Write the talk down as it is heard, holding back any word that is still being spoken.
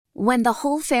When the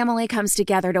whole family comes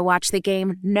together to watch the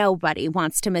game, nobody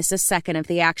wants to miss a second of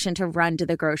the action to run to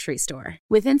the grocery store.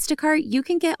 With Instacart, you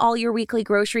can get all your weekly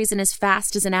groceries in as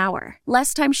fast as an hour.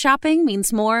 Less time shopping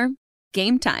means more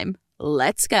game time.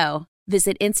 Let's go.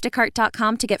 Visit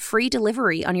instacart.com to get free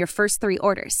delivery on your first 3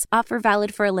 orders. Offer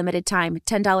valid for a limited time.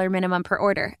 $10 minimum per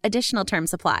order. Additional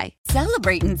terms apply.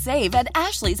 Celebrate and save at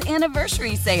Ashley's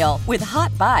Anniversary Sale. With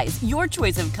Hot Buys, your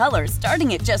choice of colors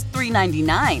starting at just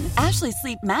 $3.99. Ashley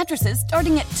Sleep mattresses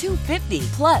starting at $2.50.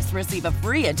 Plus, receive a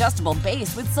free adjustable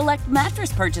base with select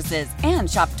mattress purchases. And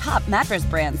shop top mattress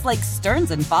brands like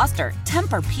Stearns & Foster,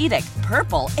 Tempur-Pedic,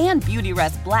 Purple, and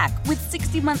Beautyrest Black with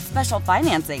 60-month special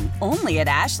financing. Only at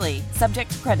Ashley.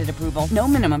 Subject to credit approval. No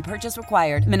minimum purchase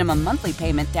required. Minimum monthly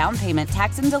payment, down payment,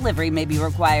 tax, and delivery may be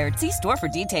required. See store for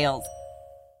details.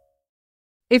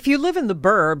 If you live in the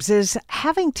burbs, is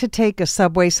having to take a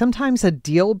subway sometimes a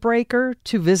deal breaker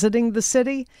to visiting the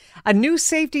city? A new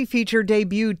safety feature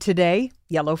debuted today,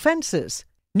 yellow fences.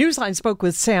 Newsline spoke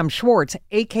with Sam Schwartz,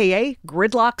 a.k.a.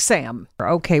 Gridlock Sam.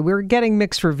 Okay, we're getting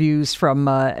mixed reviews from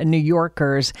New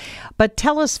Yorkers, but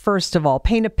tell us, first of all,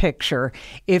 paint a picture,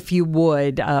 if you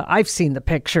would. I've seen the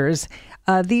pictures.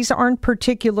 These aren't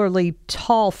particularly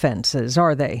tall fences,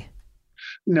 are they?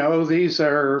 No, these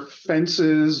are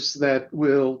fences that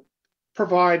will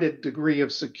provide a degree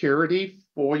of security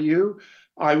for you.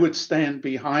 I would stand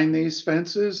behind these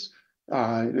fences.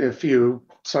 If you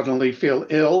suddenly feel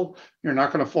ill, you're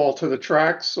not going to fall to the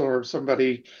tracks, or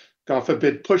somebody, God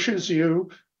forbid, pushes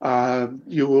you,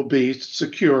 you will be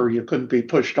secure. You couldn't be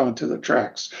pushed onto the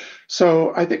tracks.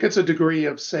 So I think it's a degree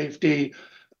of safety.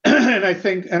 And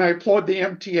I applaud the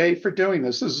MTA for doing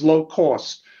this. This is low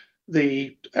cost.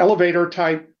 The elevator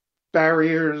type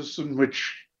barriers in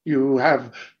which you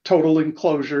have total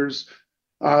enclosures,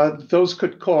 those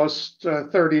could cost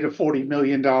 $30 to $40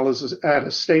 million at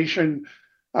a station.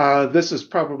 This is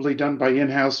probably done by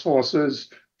in-house forces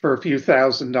for a few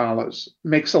 $1,000s.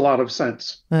 Makes a lot of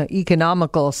sense.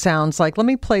 Economical sounds like. Let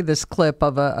me play this clip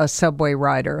of a subway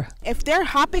rider. If they're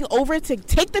hopping over to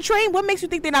take the train, what makes you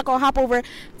think they're not going to hop over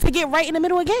to get right in the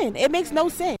middle again? It makes no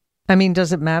sense. I mean,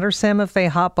 does it matter, Sam, if they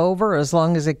hop over? As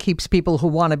long as it keeps people who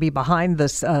want to be behind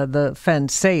the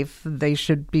fence safe, they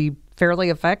should be fairly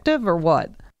effective, or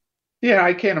what? Yeah,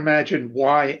 I can't imagine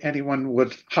why anyone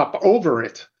would hop over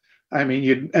it. I mean,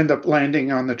 you'd end up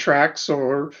landing on the tracks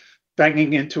or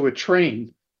banging into a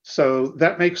train. So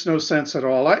that makes no sense at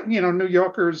all. New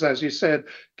Yorkers, as you said,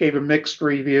 gave a mixed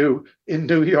review. In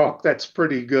New York, that's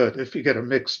pretty good if you get a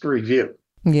mixed review.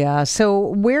 Yeah.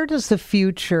 So where does the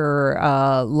future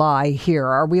lie here?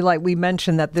 Are we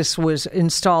mentioned that this was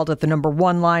installed at the number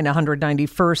 1 line,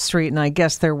 191st Street, and I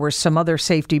guess there were some other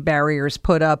safety barriers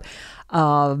put up.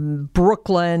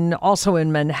 Brooklyn, also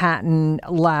in Manhattan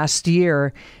last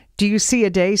year. Do you see a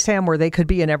day, Sam, where they could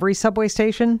be in every subway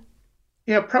station?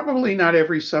 Yeah, probably not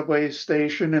every subway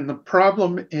station. And the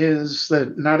problem is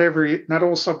that not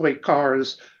all subway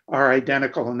cars are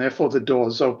identical, and therefore the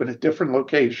doors open at different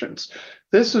locations.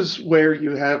 This is where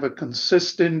you have a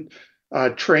consistent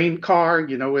train car,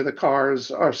 where the cars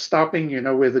are stopping,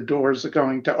 where the doors are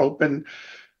going to open.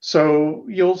 So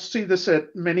you'll see this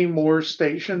at many more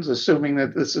stations, assuming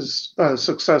that this is a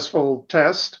successful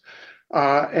test.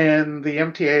 And the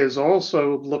MTA is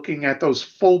also looking at those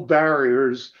full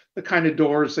barriers, the kind of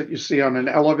doors that you see on an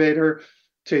elevator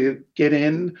to get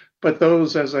in. But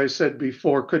those, as I said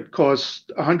before, could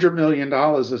cost $100 million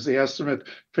is the estimate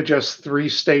for just 3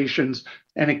 stations.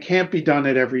 And it can't be done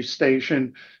at every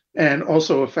station, and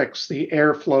also affects the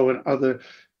airflow and other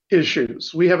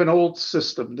issues. We have an old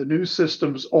system. The new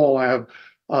systems all have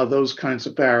those kinds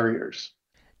of barriers.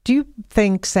 Do you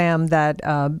think, Sam, that,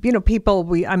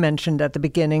 people I mentioned at the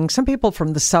beginning, some people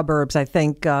from the suburbs, I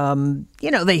think,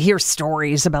 they hear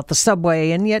stories about the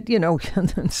subway, and yet,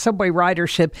 subway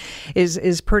ridership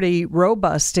is pretty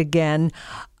robust again.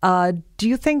 Do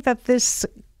you think that this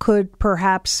could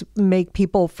perhaps make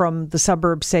people from the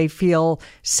suburbs, say, feel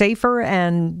safer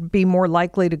and be more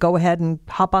likely to go ahead and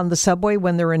hop on the subway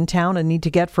when they're in town and need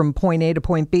to get from point A to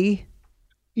point B?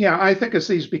 Yeah, I think as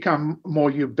these become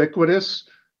more ubiquitous,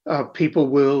 people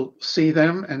will see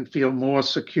them and feel more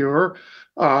secure.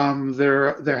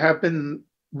 There have been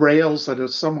rails that are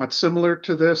somewhat similar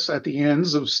to this at the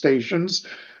ends of stations.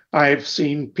 I've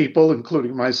seen people,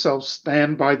 including myself,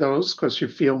 stand by those because you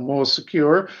feel more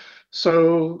secure.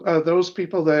 So those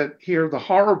people that hear the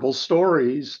horrible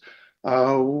stories,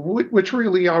 which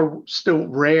really are still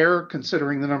rare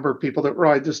considering the number of people that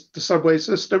ride the subway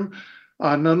system,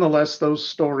 nonetheless, those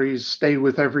stories stay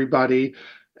with everybody.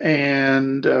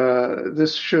 And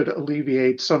this should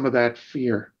alleviate some of that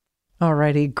fear. All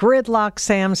righty. Gridlock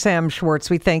Sam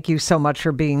Schwartz, we thank you so much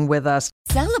for being with us.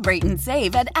 Celebrate and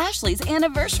save at Ashley's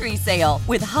Anniversary Sale.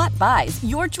 With Hot Buys,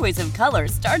 your choice of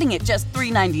colors starting at just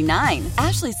 $3.99.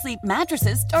 Ashley Sleep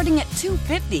mattresses starting at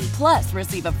 $2.50. Plus,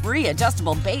 receive a free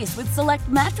adjustable base with select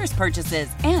mattress purchases.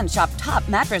 And shop top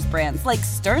mattress brands like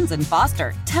Stearns &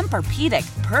 Foster,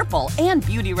 Tempur-Pedic, Purple, and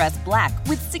Beautyrest Black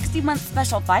with 60-month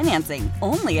special financing.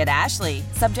 Only at Ashley.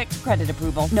 Subject to credit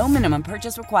approval. No minimum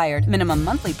purchase required. Minimum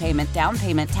monthly payment, down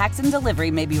payment, tax, and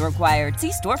delivery may be required.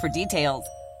 See store for details.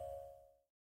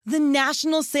 The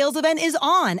national sales event is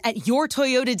on at your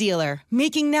Toyota dealer,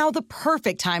 making now the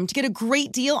perfect time to get a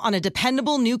great deal on a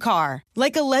dependable new car.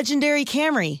 Like a legendary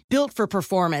Camry, built for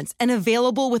performance and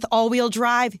available with all-wheel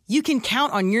drive, you can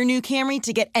count on your new Camry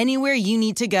to get anywhere you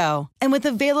need to go. And with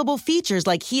available features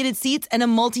like heated seats and a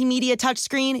multimedia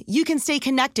touchscreen, you can stay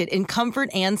connected in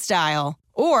comfort and style.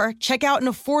 Or check out an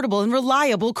affordable and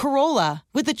reliable Corolla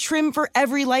with a trim for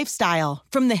every lifestyle.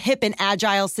 From the hip and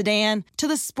agile sedan to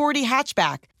the sporty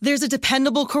hatchback, there's a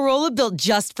dependable Corolla built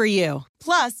just for you.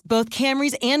 Plus, both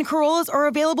Camrys and Corollas are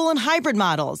available in hybrid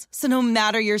models, so no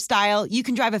matter your style, you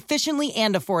can drive efficiently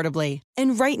and affordably.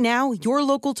 And right now, your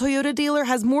local Toyota dealer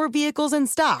has more vehicles in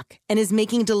stock and is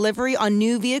making delivery on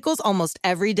new vehicles almost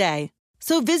every day.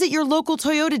 So visit your local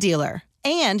Toyota dealer.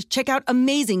 And check out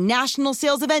amazing national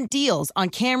sales event deals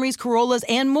on Camrys, Corollas,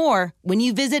 and more when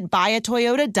you visit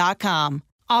buyatoyota.com.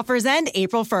 Offers end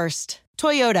April 1st.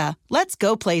 Toyota, let's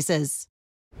go places.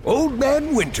 Old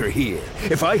Man Winter here.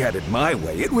 If I had it my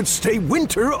way, it would stay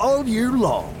winter all year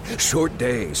long. Short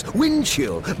days, wind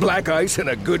chill, black ice, and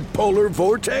a good polar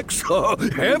vortex. Oh,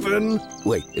 heaven.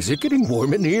 Wait, is it getting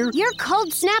warm in here? Your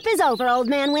cold snap is over, Old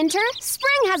Man Winter.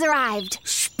 Spring has arrived.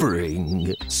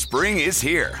 Spring. Spring is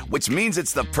here, which means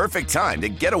it's the perfect time to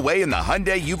get away in the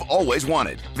Hyundai you've always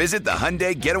wanted. Visit the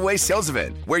Hyundai Getaway Sales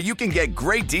Event, where you can get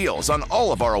great deals on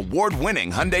all of our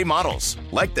award-winning Hyundai models,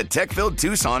 like the tech-filled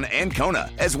Tucson and Kona,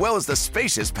 as well as the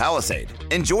spacious Palisade.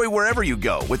 Enjoy wherever you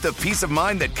go with the peace of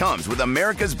mind that comes with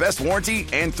America's best warranty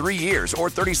and 3 years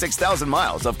or 36,000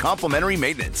 miles of complimentary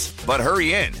maintenance. But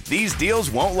hurry in, these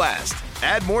deals won't last.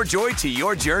 Add more joy to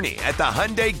your journey at the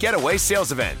Hyundai Getaway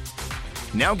Sales Event.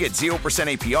 Now get 0%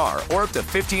 APR or up to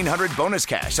 $1,500 bonus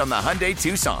cash on the Hyundai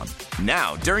Tucson.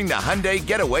 Now, during the Hyundai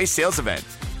Getaway Sales Event.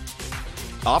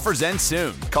 Offers end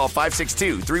soon. Call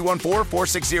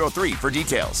 562-314-4603 for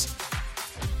details.